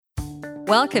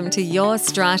Welcome to Your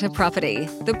Strata Property,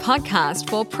 the podcast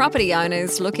for property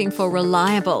owners looking for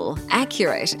reliable,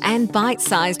 accurate, and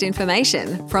bite-sized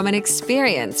information from an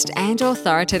experienced and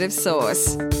authoritative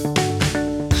source.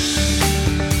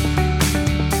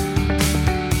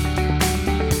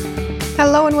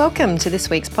 Hello and welcome to this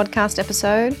week's podcast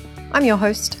episode. I'm your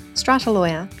host, strata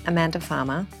lawyer Amanda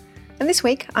Farmer, and this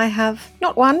week I have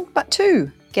not one but two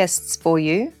guests for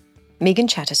you, Megan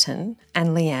Chatterton and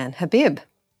Leanne Habib.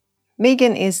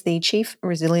 Megan is the Chief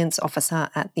Resilience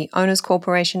Officer at the Owners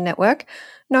Corporation Network,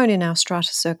 known in our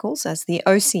strata circles as the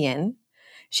OCN.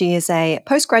 She is a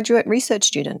postgraduate research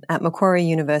student at Macquarie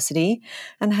University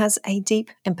and has a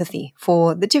deep empathy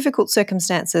for the difficult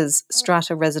circumstances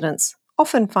strata residents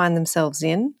often find themselves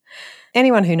in.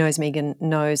 Anyone who knows Megan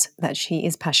knows that she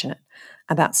is passionate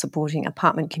about supporting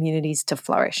apartment communities to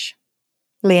flourish.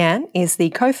 Leanne is the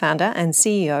co-founder and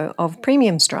CEO of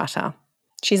Premium Strata.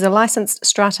 She's a licensed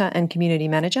strata and community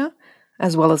manager,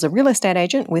 as well as a real estate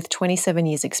agent with 27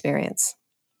 years' experience.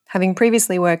 Having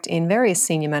previously worked in various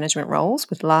senior management roles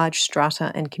with large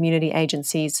strata and community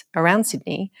agencies around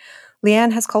Sydney,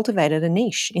 Leanne has cultivated a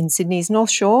niche in Sydney's North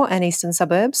Shore and eastern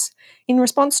suburbs in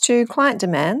response to client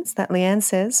demands that Leanne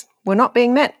says were not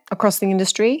being met across the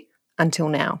industry until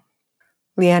now.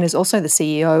 Leanne is also the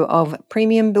CEO of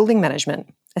Premium Building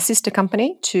Management, a sister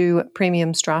company to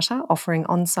Premium Strata offering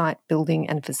on-site building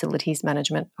and facilities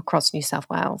management across New South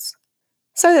Wales,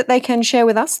 so that they can share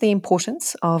with us the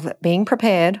importance of being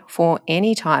prepared for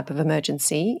any type of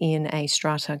emergency in a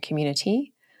strata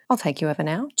community. I'll take you over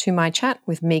now to my chat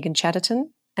with Megan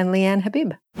Chatterton and Leanne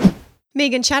Habib.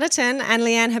 Megan Chatterton and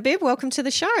Leanne Habib, welcome to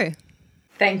the show.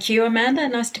 Thank you, Amanda.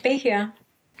 Nice to be here.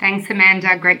 Thanks,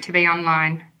 Amanda. Great to be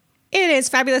online. It is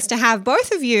fabulous to have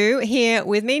both of you here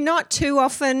with me. Not too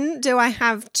often do I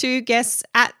have two guests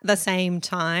at the same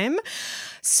time.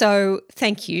 So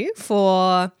thank you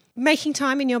for making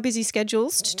time in your busy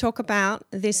schedules to talk about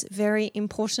this very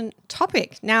important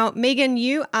topic. Now, Megan,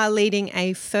 you are leading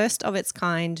a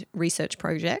first-of-its-kind research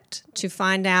project to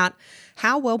find out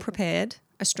how well prepared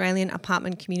Australian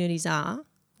apartment communities are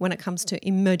when it comes to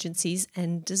emergencies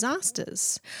and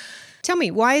disasters. Tell me,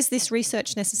 why is this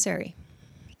research necessary?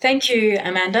 Thank you,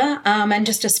 Amanda. And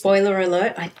just a spoiler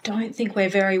alert, I don't think we're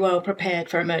very well prepared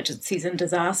for emergencies and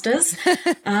disasters.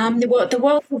 The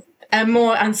world is a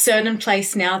more uncertain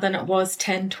place now than it was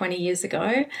 10, 20 years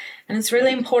ago. And it's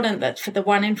really important that for the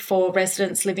 1 in 4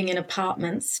 residents living in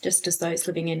apartments, just as those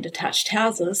living in detached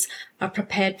houses, are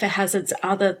prepared for hazards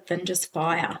other than just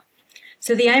fire.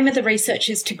 So the aim of the research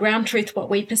is to ground truth what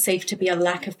we perceive to be a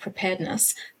lack of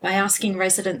preparedness by asking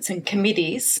residents and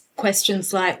committees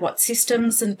questions like what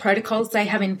systems and protocols they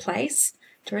have in place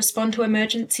to respond to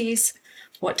emergencies,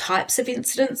 what types of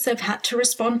incidents they've had to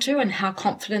respond to and how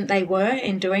confident they were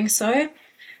in doing so,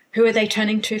 who are they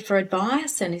turning to for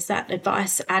advice and is that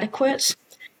advice adequate?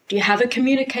 Do you have a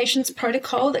communications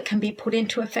protocol that can be put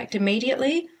into effect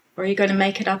immediately, or are you going to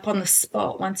make it up on the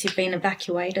spot once you've been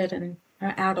evacuated and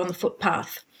out on the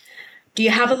footpath? Do you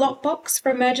have a lockbox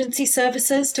for emergency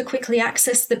services to quickly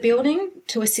access the building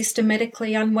to assist a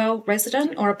medically unwell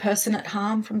resident or a person at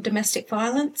harm from domestic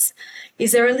violence?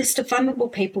 Is there a list of vulnerable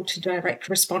people to direct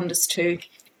responders to?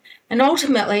 And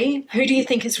ultimately, who do you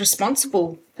think is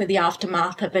responsible for the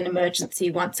aftermath of an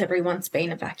emergency once everyone's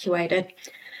been evacuated?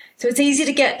 So it's easy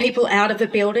to get people out of a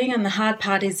building, and the hard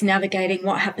part is navigating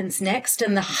what happens next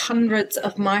and the hundreds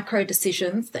of micro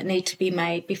decisions that need to be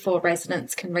made before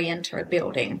residents can re-enter a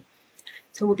building.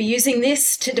 So we'll be using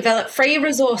this to develop free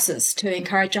resources to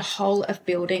encourage a whole of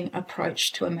building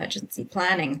approach to emergency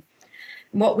planning.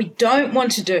 What we don't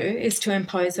want to do is to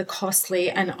impose a costly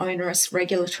and onerous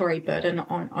regulatory burden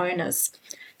on owners.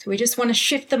 So we just want to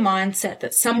shift the mindset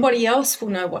that somebody else will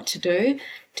know what to do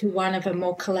to one of a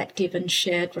more collective and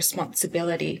shared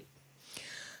responsibility.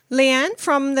 Leanne,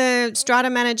 from the strata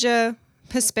manager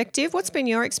perspective, what's been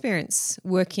your experience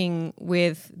working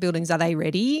with buildings? Are they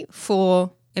ready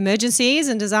for emergencies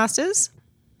and disasters?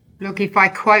 Look, if I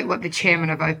quote what the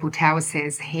chairman of Opal Tower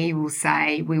says, he will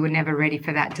say we were never ready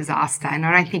for that disaster. And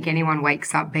I don't think anyone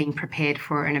wakes up being prepared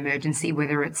for an emergency,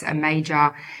 whether it's a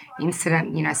major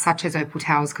incident, such as Opal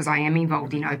Towers, because I am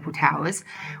involved in Opal Towers,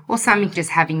 or something just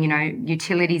having,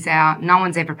 utilities out. No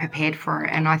one's ever prepared for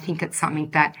it. And I think it's something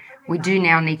that we do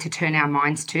now need to turn our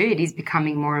minds to. It is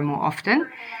becoming more and more often.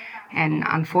 And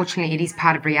unfortunately, it is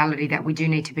part of reality that we do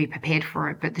need to be prepared for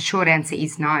it. But the short answer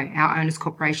is no. Our owners'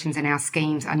 corporations and our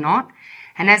schemes are not.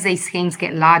 And as these schemes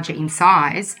get larger in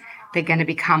size, they're going to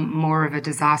become more of a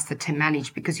disaster to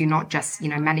manage because you're not just,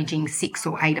 managing 6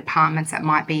 or 8 apartments that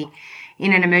might be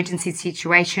in an emergency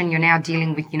situation. You're now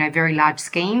dealing with, very large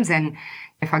schemes and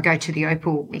If I go to the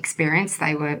Opal experience,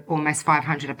 they were almost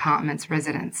 500 apartments,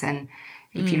 residents. And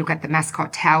if you look at the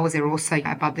Mascot Towers, they're also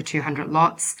above the 200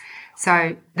 lots.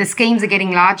 So the schemes are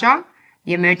getting larger.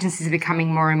 The emergencies are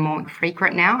becoming more and more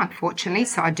frequent now, unfortunately.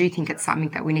 So I do think it's something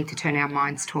that we need to turn our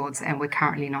minds towards, and we're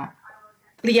currently not.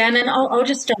 Leanne, and I'll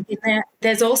just jump in there.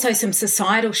 There's also some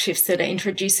societal shifts that are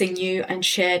introducing new and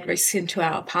shared risks into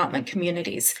our apartment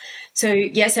communities. So,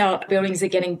 yes, our buildings are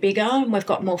getting bigger and we've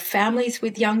got more families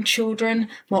with young children,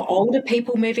 more older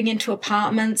people moving into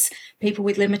apartments, people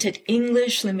with limited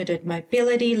English, limited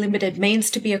mobility, limited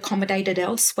means to be accommodated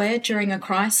elsewhere during a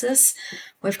crisis.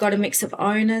 We've got a mix of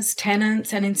owners,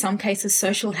 tenants, and in some cases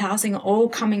social housing all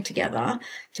coming together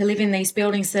to live in these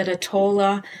buildings that are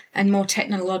taller and more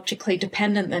technologically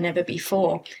dependent than ever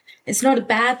before. It's not a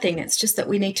bad thing. It's just that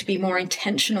we need to be more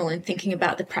intentional in thinking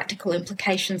about the practical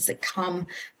implications that come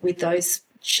with those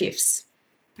shifts.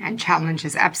 And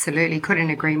challenges, absolutely.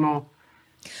 Couldn't agree more.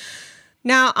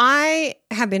 Now, I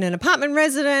have been an apartment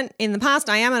resident in the past.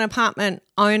 I am an apartment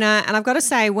owner. And I've got to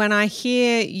say, when I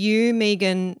hear you,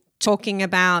 Megan, talking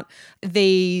about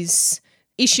these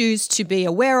issues to be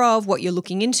aware of, what you're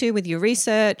looking into with your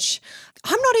research,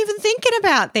 I'm not even thinking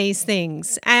about these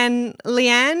things. And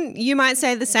Leanne, you might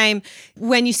say the same.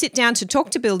 When you sit down to talk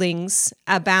to buildings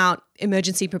about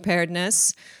emergency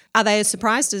preparedness, are they as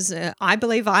surprised as I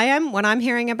believe I am when I'm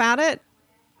hearing about it?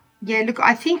 Yeah, look,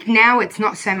 I think now it's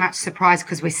not so much surprise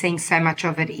because we're seeing so much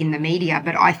of it in the media,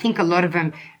 but I think a lot of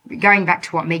them, going back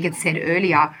to what Megan said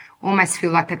earlier, almost feel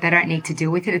like that they don't need to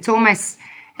deal with it. It's almost,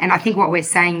 and I think what we're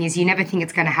saying is you never think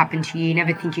it's going to happen to you. You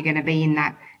never think you're going to be in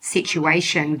that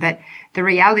situation. But the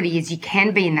reality is you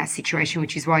can be in that situation,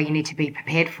 which is why you need to be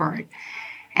prepared for it.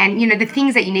 And, the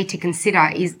things that you need to consider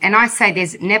is, and I say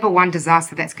there's never one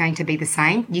disaster that's going to be the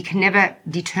same. You can never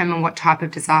determine what type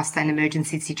of disaster and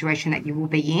emergency situation that you will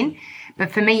be in. But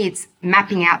for me, it's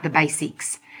mapping out the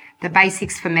basics. The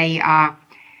basics for me are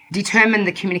determine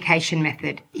the communication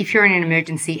method. If you're in an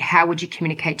emergency, how would you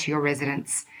communicate to your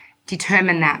residents?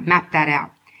 Determine that, map that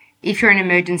out. If you're in an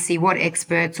emergency, what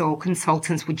experts or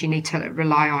consultants would you need to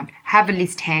rely on? Have a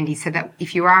list handy so that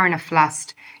if you are in a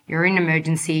flust, you're in an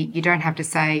emergency, you don't have to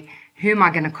say, who am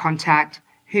I going to contact?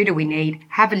 Who do we need?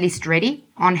 Have a list ready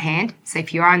on hand. So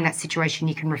if you are in that situation,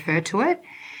 you can refer to it.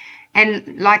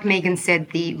 And like Megan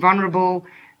said, the vulnerable,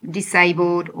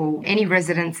 disabled, or any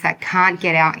residents that can't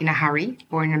get out in a hurry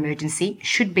or in an emergency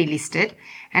should be listed.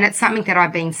 And it's something that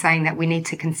I've been saying that we need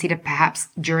to consider perhaps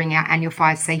during our annual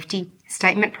fire safety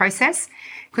statement process.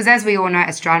 Because as we all know,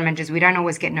 as strata managers, we don't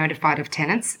always get notified of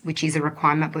tenants, which is a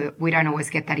requirement, but we don't always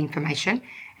get that information.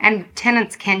 And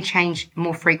tenants can change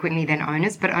more frequently than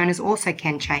owners, but owners also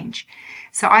can change.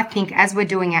 So I think as we're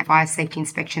doing our fire safety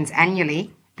inspections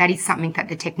annually, that is something that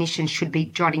the technicians should be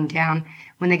jotting down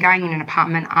when they're going in an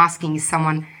apartment, asking, is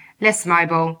someone less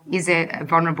mobile? Is it a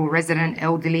vulnerable resident,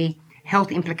 elderly,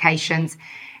 health implications?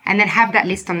 And then have that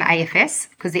list on the AFS,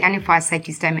 because the annual fire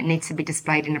safety statement needs to be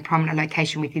displayed in a prominent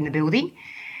location within the building.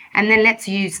 And then let's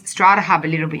use Strata Hub a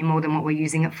little bit more than what we're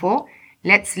using it for.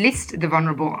 Let's list the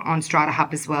vulnerable on Strata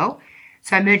Hub as well.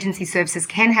 So emergency services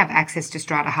can have access to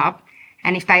Strata Hub.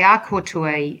 And if they are called to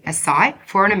a site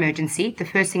for an emergency, the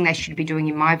first thing they should be doing,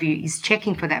 in my view, is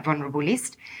checking for that vulnerable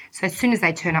list. So as soon as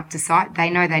they turn up to site, they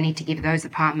know they need to give those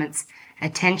apartments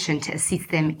attention to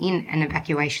assist them in an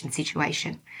evacuation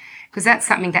situation. Because that's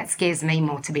something that scares me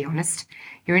more, to be honest.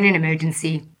 You're in an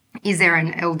emergency. Is there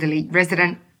an elderly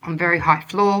resident on very high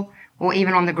floor or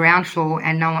even on the ground floor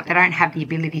and they don't have the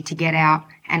ability to get out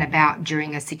and about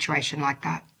during a situation like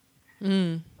that?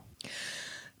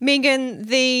 Megan,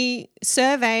 the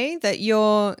survey that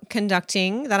you're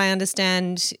conducting, that I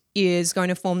understand is going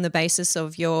to form the basis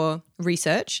of your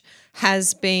research,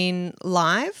 has been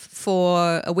live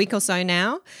for a week or so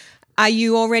now. Are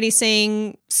you already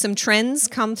seeing some trends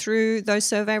come through those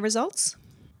survey results?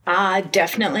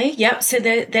 Definitely. Yep. So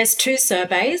there's two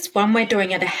surveys. One we're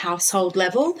doing at a household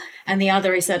level and the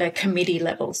other is at a committee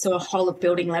level, so a whole of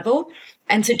building level.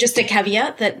 And so just a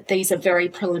caveat that these are very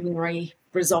preliminary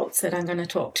results that I'm going to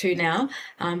talk to now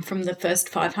from the first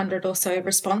 500 or so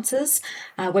responses.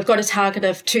 We've got a target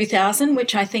of 2,000,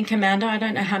 which I think, Amanda, I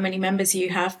don't know how many members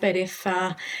you have, but if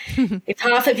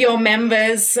half of your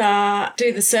members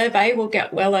do the survey, we'll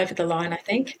get well over the line, I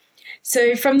think.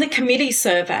 So from the committee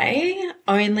survey,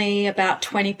 only about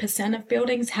 20% of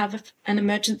buildings have an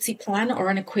emergency plan or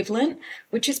an equivalent,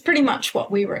 which is pretty much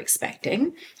what we were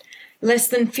expecting. Less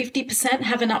than 50%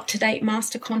 have an up-to-date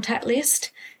master contact list,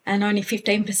 and only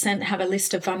 15% have a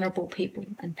list of vulnerable people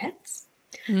and pets.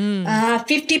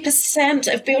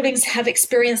 50% of buildings have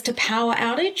experienced a power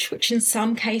outage, which in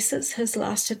some cases has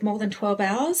lasted more than 12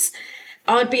 hours.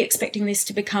 I'd be expecting this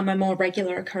to become a more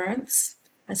regular occurrence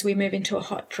as we move into a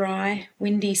hot, dry,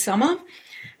 windy summer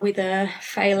with a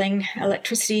failing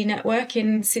electricity network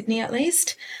in Sydney at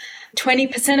least.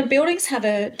 20% of buildings have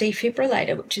a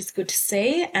defibrillator, which is good to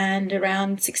see, and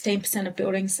around 16% of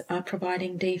buildings are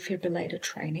providing defibrillator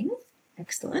training.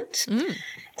 Excellent.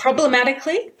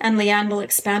 Problematically, and Leanne will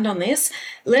expand on this,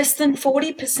 less than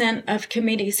 40% of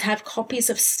committees have copies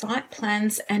of site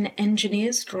plans and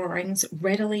engineers' drawings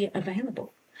readily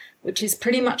available, which is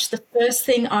pretty much the first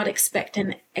thing I'd expect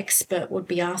an expert would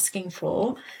be asking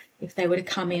for if they were to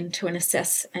come in to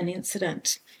assess an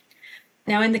incident.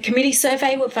 Now, in the committee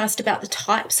survey, we've asked about the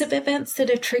types of events that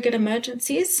have triggered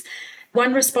emergencies.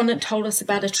 One respondent told us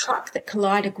about a truck that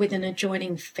collided with an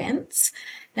adjoining fence.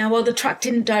 Now, while the truck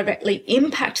didn't directly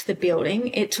impact the building,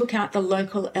 it took out the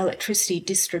local electricity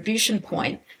distribution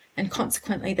point, and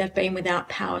consequently they've been without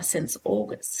power since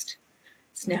August.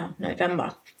 It's now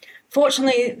November.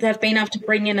 Fortunately, they've been able to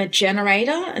bring in a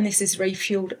generator, and this is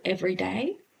refueled every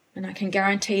day. And I can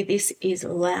guarantee this is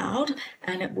loud,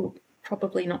 and it will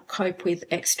probably not cope with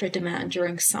extra demand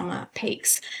during summer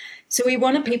peaks. So we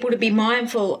wanted people to be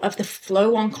mindful of the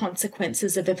flow-on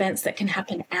consequences of events that can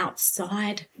happen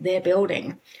outside their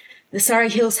building. The Surrey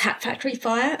Hills Hat Factory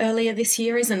fire earlier this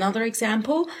year is another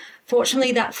example.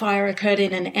 Fortunately, that fire occurred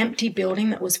in an empty building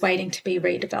that was waiting to be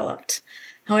redeveloped.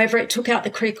 However, it took out the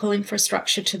critical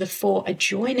infrastructure to the 4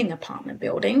 adjoining apartment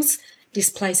buildings,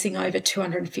 displacing over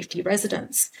 250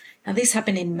 residents. Now, this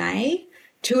happened in May.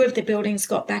 2 of the buildings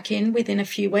got back in within a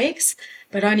few weeks,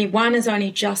 but only one has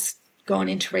only just gone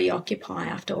into reoccupy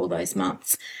after all those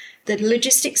months. The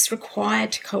logistics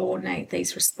required to coordinate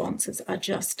these responses are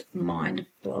just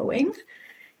mind-blowing.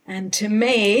 And to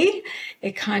me,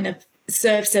 it kind of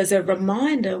serves as a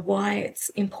reminder why it's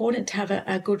important to have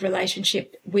a good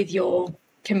relationship with your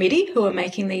committee who are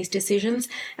making these decisions,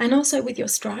 and also with your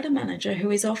strata manager, who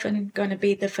is often going to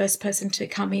be the first person to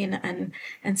come in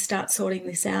and start sorting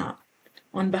this out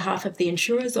on behalf of the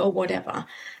insurers or whatever.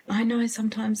 I know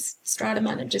sometimes strata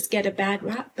managers get a bad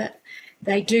rap, but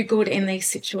they do good in these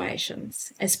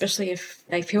situations, especially if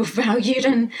they feel valued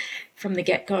and from the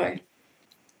get-go.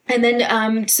 And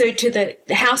then so to the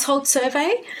household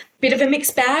survey, bit of a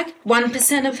mixed bag.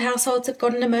 1% of households have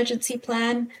got an emergency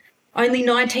plan. Only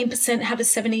 19% have a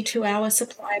 72-hour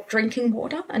supply of drinking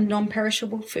water and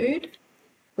non-perishable food.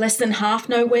 Less than half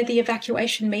know where the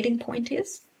evacuation meeting point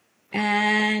is.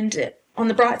 And on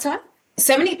the bright side,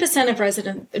 70%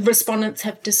 of respondents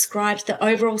have described the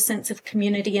overall sense of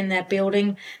community in their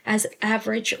building as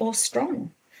average or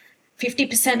strong.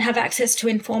 50% have access to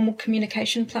informal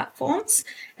communication platforms,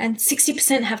 and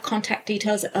 60% have contact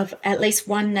details of at least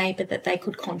one neighbour that they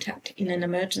could contact in an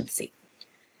emergency.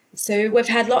 So we've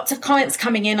had lots of comments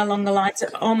coming in along the lines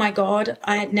of, oh my God,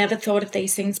 I had never thought of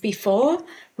these things before.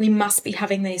 We must be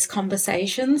having these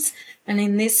conversations. And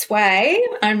in this way,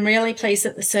 I'm really pleased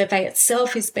that the survey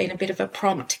itself has been a bit of a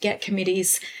prompt to get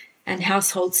committees and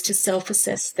households to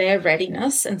self-assess their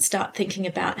readiness and start thinking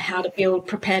about how to build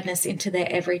preparedness into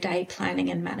their everyday planning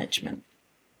and management.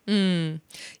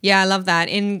 Yeah, I love that.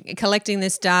 In collecting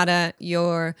this data,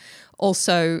 you're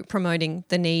also promoting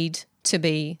the need to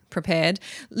be prepared.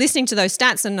 Listening to those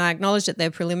stats, and I acknowledge that they're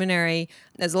preliminary,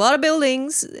 there's a lot of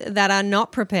buildings that are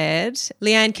not prepared.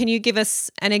 Leanne, can you give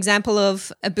us an example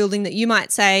of a building that you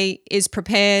might say is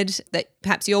prepared that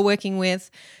perhaps you're working with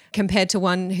compared to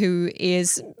one who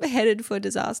is headed for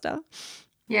disaster?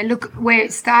 Yeah, look, we're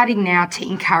starting now to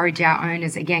encourage our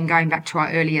owners, again, going back to our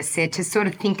earlier set, to sort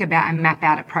of think about and map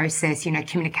out a process,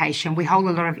 communication. We hold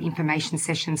a lot of information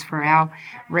sessions for our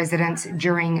residents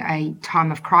during a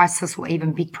time of crisis or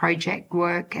even big project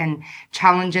work and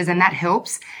challenges, and that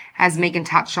helps. As Megan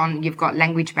touched on, you've got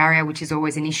language barrier, which is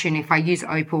always an issue. And if I use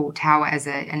Opal Tower as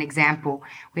an example,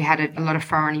 we had a lot of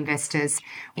foreign investors.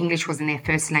 English wasn't their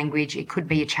first language. It could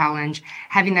be a challenge.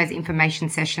 Having those information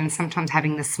sessions, sometimes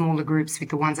having the smaller groups with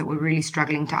the ones that were really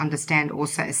struggling to understand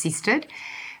also assisted.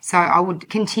 So I would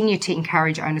continue to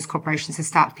encourage owners corporations to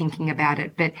start thinking about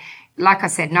it. But like I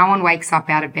said, no one wakes up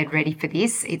out of bed ready for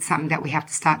this. It's something that we have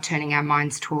to start turning our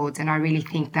minds towards. And I really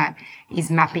think that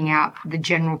is mapping out the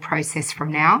general process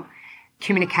from now.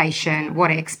 Communication,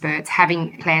 what experts,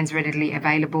 having plans readily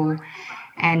available,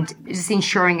 and just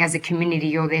ensuring as a community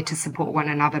you're there to support one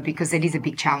another, because it is a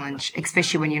big challenge,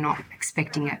 especially when you're not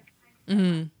expecting it.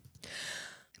 Mm-hmm.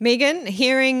 Megan,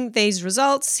 hearing these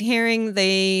results, hearing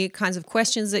the kinds of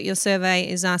questions that your survey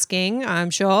is asking, I'm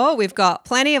sure we've got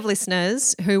plenty of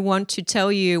listeners who want to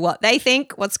tell you what they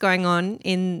think, what's going on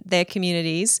in their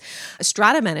communities.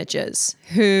 Strata managers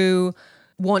who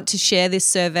want to share this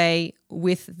survey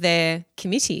with their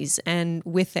committees and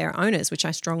with their owners, which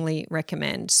I strongly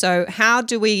recommend. So how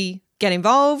do we get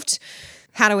involved?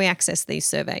 How do we access these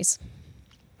surveys?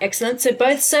 Excellent. So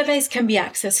both surveys can be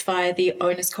accessed via the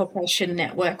Owners Corporation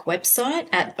Network website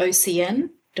at ocn.org.au.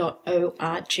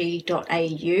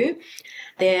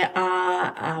 There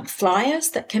are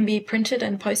flyers that can be printed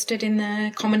and posted in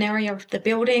the common area of the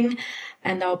building,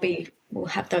 and we'll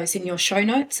have those in your show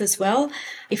notes as well.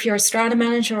 If you're a strata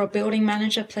manager or building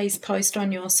manager, please post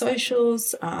on your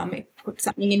socials, put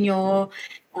something in your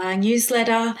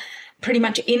newsletter. Pretty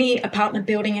much any apartment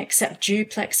building except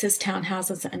duplexes,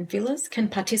 townhouses and villas can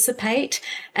participate.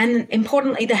 And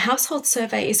importantly, the household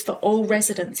survey is for all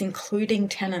residents, including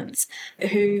tenants,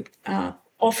 who are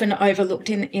often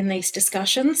overlooked in these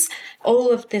discussions.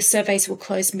 All of the surveys will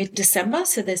close mid-December,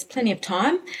 so there's plenty of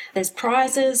time. There's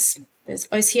prizes. There's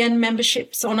OCN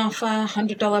memberships on offer,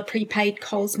 $100 prepaid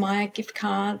Coles Myer gift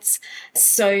cards.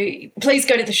 So please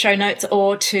go to the show notes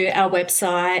or to our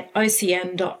website,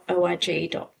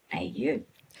 ocn.org.au.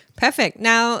 Perfect.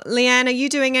 Now, Leanne, are you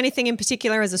doing anything in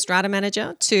particular as a strata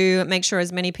manager to make sure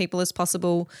as many people as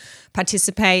possible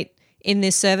participate in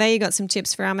this survey? You got some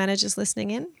tips for our managers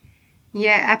listening in?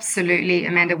 Yeah, absolutely,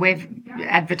 Amanda. We've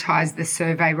advertised the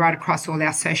survey right across all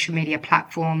our social media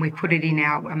platform. We put it in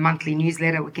our monthly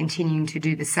newsletter. We're continuing to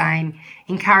do the same,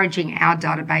 encouraging our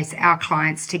database, our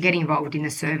clients to get involved in the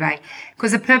survey,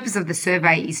 because the purpose of the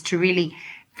survey is to really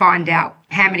find out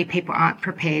how many people aren't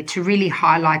prepared, to really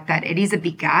highlight that it is a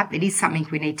big gap. It is something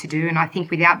we need to do. And I think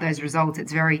without those results,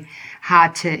 it's very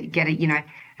hard to get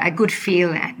a good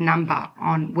feel and number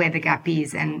on where the gap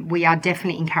is. And we are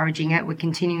definitely encouraging it. We're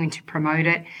continuing to promote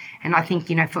it. And I think,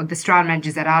 for the strata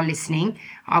managers that are listening,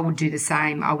 I would do the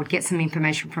same. I would get some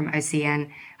information from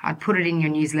OCN. I'd put it in your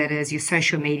newsletters, your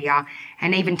social media,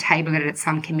 and even table it at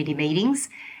some committee meetings.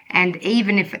 And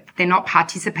even if they're not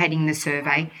participating in the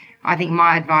survey, I think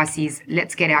my advice is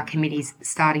let's get our committees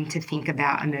starting to think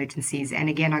about emergencies. And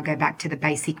again, I go back to the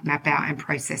basic map out and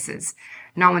processes.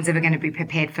 No one's ever going to be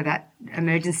prepared for that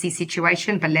emergency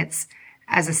situation, but let's,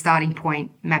 as a starting point,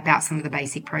 map out some of the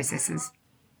basic processes.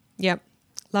 Yep.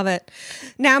 Love it.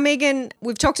 Now, Megan,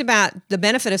 we've talked about the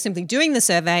benefit of simply doing the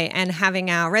survey and having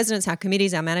our residents, our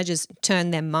committees, our managers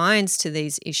turn their minds to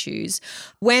these issues.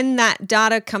 When that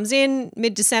data comes in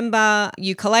mid-December,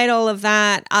 you collate all of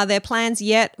that. Are there plans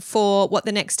yet for what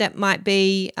the next step might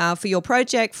be for your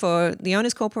project, for the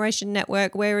Owners Corporation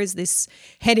Network? Where is this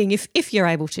heading, if you're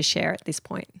able to share at this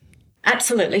point?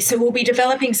 Absolutely. So we'll be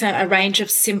developing a range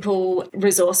of simple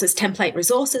resources, template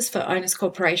resources for owners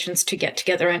corporations to get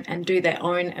together and do their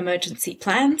own emergency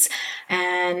plans.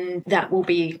 And that will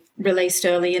be released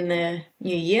early in the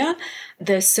new year.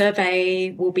 The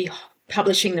survey will be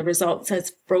publishing the results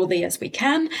as broadly as we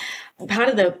can. Part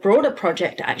of the broader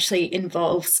project actually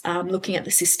involves looking at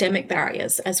the systemic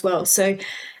barriers as well. So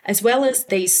as well as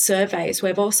these surveys,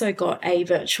 we've also got a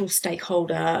virtual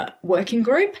stakeholder working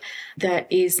group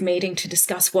that is meeting to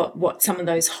discuss what some of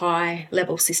those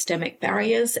high-level systemic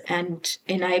barriers and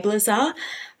enablers are.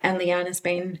 And Leanne has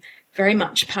been very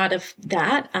much part of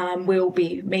that. We'll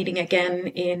be meeting again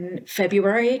in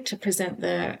February to present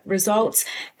the results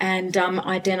and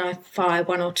identify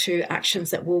one or two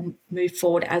actions that will move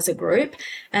forward as a group.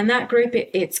 And that group,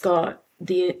 it's got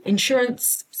the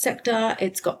insurance sector,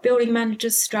 it's got building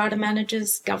managers, strata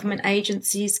managers, government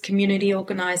agencies, community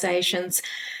organisations,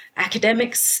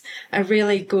 academics, a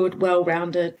really good,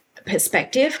 well-rounded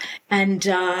perspective. And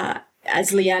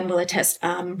as Leanne will attest,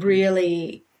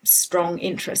 really strong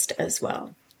interest as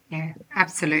well. Yeah,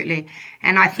 absolutely.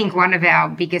 And I think one of our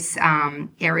biggest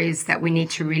areas that we need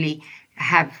to really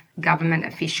have government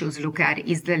officials look at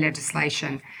is the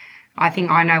legislation. I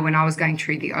think I know when I was going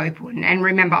through the open, and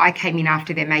remember I came in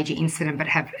after their major incident but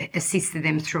have assisted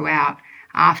them throughout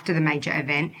after the major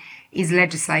event, is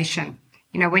legislation.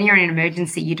 When you're in an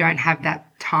emergency, you don't have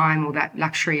that time or that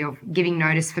luxury of giving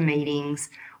notice for meetings,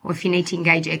 or if you need to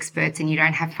engage experts and you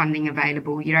don't have funding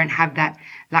available, you don't have that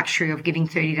luxury of giving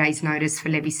 30 days notice for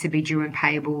levies to be due and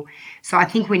payable. So I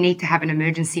think we need to have an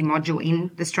emergency module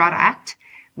in the Strata Act,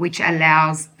 which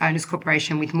allows Owners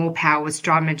Corporation with more powers,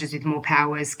 strata managers with more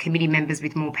powers, committee members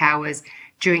with more powers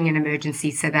during an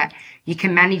emergency, so that you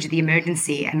can manage the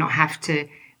emergency and not have to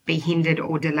be hindered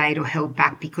or delayed or held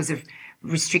back because of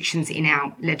restrictions in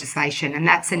our legislation. And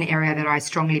that's an area that I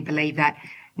strongly believe that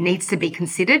needs to be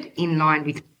considered in line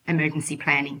with emergency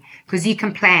planning, because you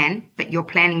can plan, but your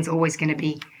planning is always going to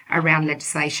be around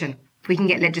legislation. If we can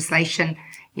get legislation,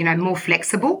 more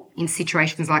flexible in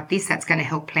situations like this, that's going to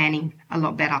help planning a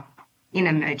lot better in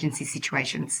emergency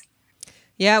situations.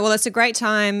 Yeah, well, it's a great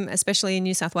time, especially in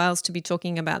New South Wales, to be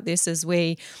talking about this as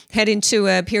we head into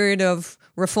a period of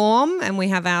reform, and we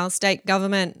have our state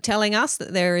government telling us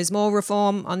that there is more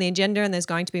reform on the agenda and there's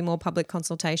going to be more public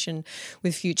consultation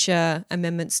with future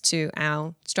amendments to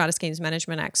our Strata Schemes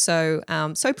Management Act. So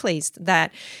pleased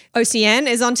that OCN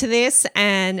is onto this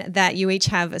and that you each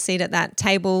have a seat at that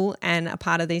table and a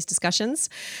part of these discussions.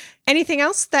 Anything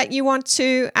else that you want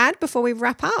to add before we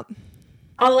wrap up?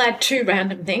 I'll add two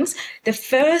random things. The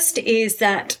first is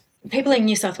that people in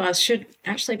New South Wales should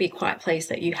actually be quite pleased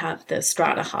that you have the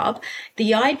Strata Hub.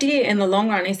 The idea in the long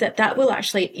run is that that will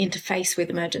actually interface with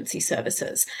emergency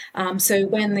services. So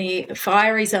when the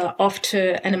fireys are off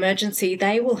to an emergency,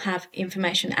 they will have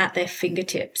information at their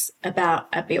fingertips about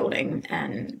a building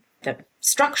and the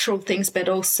structural things, but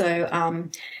also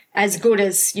as good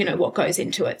as, what goes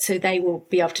into it. So they will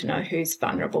be able to know who's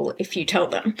vulnerable if you tell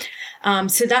them.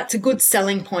 So that's a good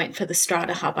selling point for the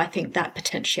Strata Hub. I think that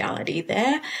potentiality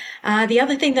there. The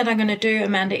other thing that I'm going to do,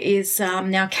 Amanda, is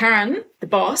now Karen, the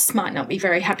boss, might not be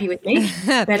very happy with me,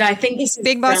 but I think this is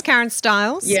Big Boss Karen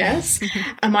Styles. Yes.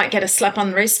 I might get a slap on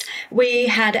the wrist. We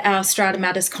had our Strata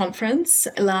Matters conference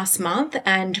last month,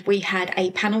 and we had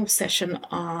a panel session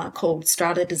called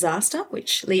Strata Disaster,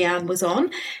 which Leanne was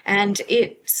on, and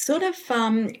it sort of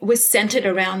was centred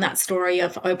around that story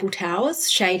of Opal Towers.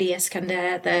 Shady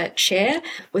Eskander, the chair,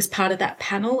 was part of that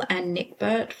panel, and Nick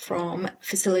Burt from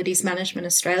Facilities Management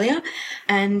Australia.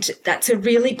 And that's a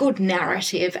really good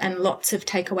narrative and lots of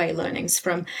takeaway learnings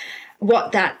from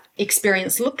what that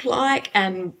experience looked like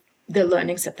and the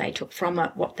learnings that they took from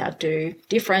it, what they'll do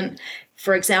different.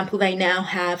 For example, they now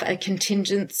have a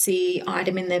contingency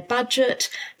item in their budget.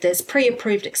 There's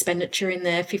pre-approved expenditure in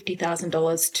there,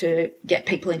 $50,000 to get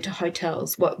people into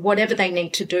hotels, whatever they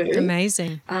need to do.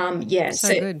 Amazing.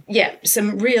 So good. Yeah,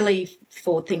 some really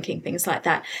forward-thinking things like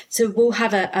that. So we'll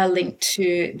have a link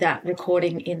to that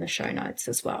recording in the show notes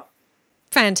as well.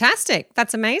 Fantastic.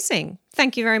 That's amazing.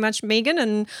 Thank you very much, Megan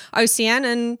and OCN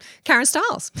and Karen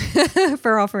Styles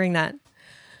for offering that.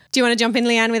 Do you want to jump in,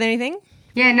 Leanne, with anything?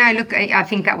 Yeah, no, look, I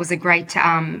think that was a great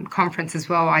conference as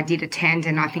well. I did attend,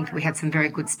 and I think we had some very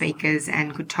good speakers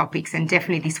and good topics, and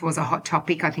definitely this was a hot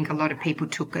topic. I think a lot of people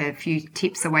took a few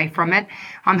tips away from it.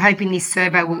 I'm hoping this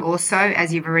survey will also,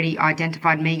 as you've already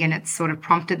identified, Megan, it's sort of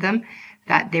prompted them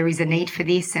that there is a need for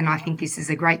this, and I think this is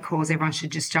a great cause. Everyone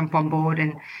should just jump on board.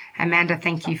 And Amanda,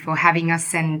 thank you for having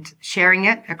us and sharing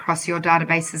it across your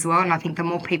database as well. And I think the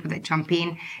more people that jump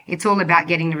in, it's all about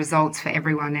getting the results for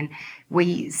everyone. And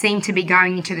we seem to be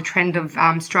going into the trend of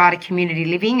strata community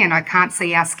living, and I can't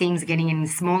see our schemes getting any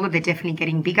smaller. They're definitely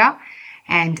getting bigger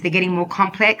and they're getting more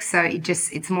complex. So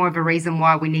it's more of a reason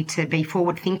why we need to be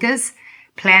forward thinkers,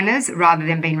 planners, rather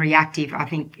than being reactive. I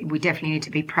think we definitely need to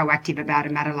be proactive about a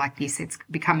matter like this. It's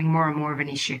becoming more and more of an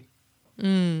issue.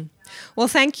 Well,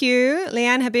 thank you,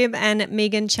 Leanne Habib and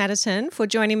Megan Chatterton, for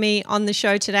joining me on the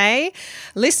show today.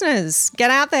 Listeners,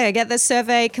 get out there, get the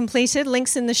survey completed.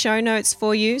 Links in the show notes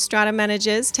for you. Strata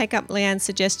managers, take up Leanne's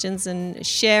suggestions and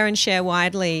share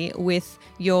widely with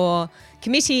your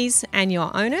committees and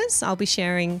your owners. I'll be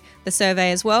sharing the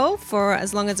survey as well for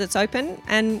as long as it's open,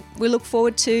 and we look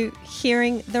forward to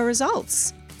hearing the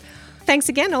results. Thanks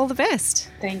again. All the best.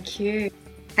 Thank you.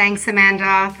 Thanks,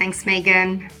 Amanda. Thanks,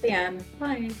 Megan. Leanne.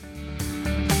 Bye.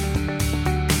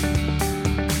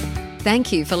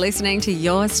 Thank you for listening to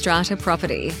Your Strata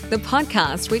Property, the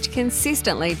podcast which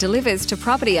consistently delivers to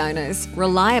property owners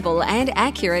reliable and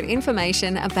accurate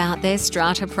information about their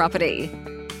strata property.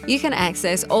 You can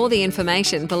access all the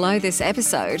information below this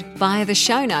episode via the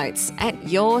show notes at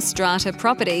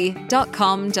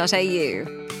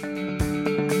yourstrataproperty.com.au.